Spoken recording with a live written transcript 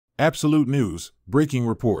Absolute news, breaking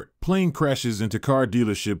report. Plane crashes into car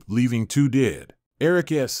dealership leaving 2 dead.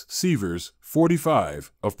 Eric S. Sievers,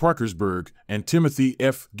 45, of Parkersburg, and Timothy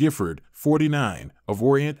F. Gifford, 49, of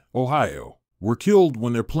Orient, Ohio, were killed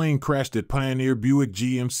when their plane crashed at Pioneer Buick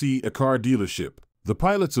GMC, a car dealership. The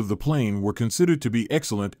pilots of the plane were considered to be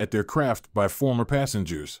excellent at their craft by former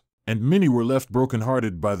passengers, and many were left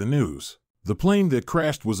brokenhearted by the news. The plane that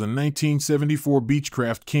crashed was a 1974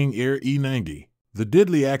 Beechcraft King Air E-90. The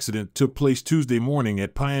deadly accident took place Tuesday morning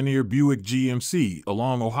at Pioneer Buick GMC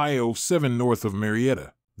along Ohio 7 north of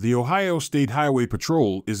Marietta. The Ohio State Highway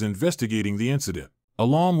Patrol is investigating the incident,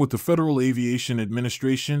 along with the Federal Aviation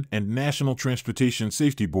Administration and National Transportation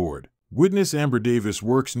Safety Board. Witness Amber Davis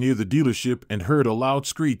works near the dealership and heard a loud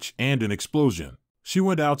screech and an explosion. She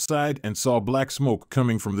went outside and saw black smoke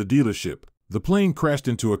coming from the dealership. The plane crashed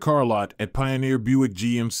into a car lot at Pioneer Buick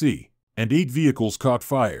GMC, and 8 vehicles caught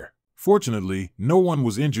fire. Fortunately, no one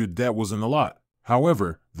was injured that was in the lot.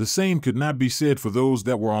 However, the same could not be said for those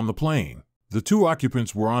that were on the plane. The 2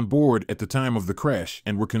 occupants were on board at the time of the crash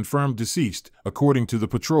and were confirmed deceased, according to the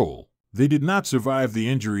patrol. They did not survive the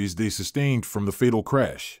injuries they sustained from the fatal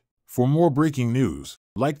crash. For more breaking news,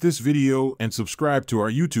 like this video and subscribe to our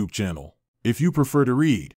YouTube channel. If you prefer to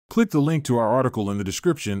read, click the link to our article in the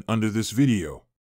description under this video.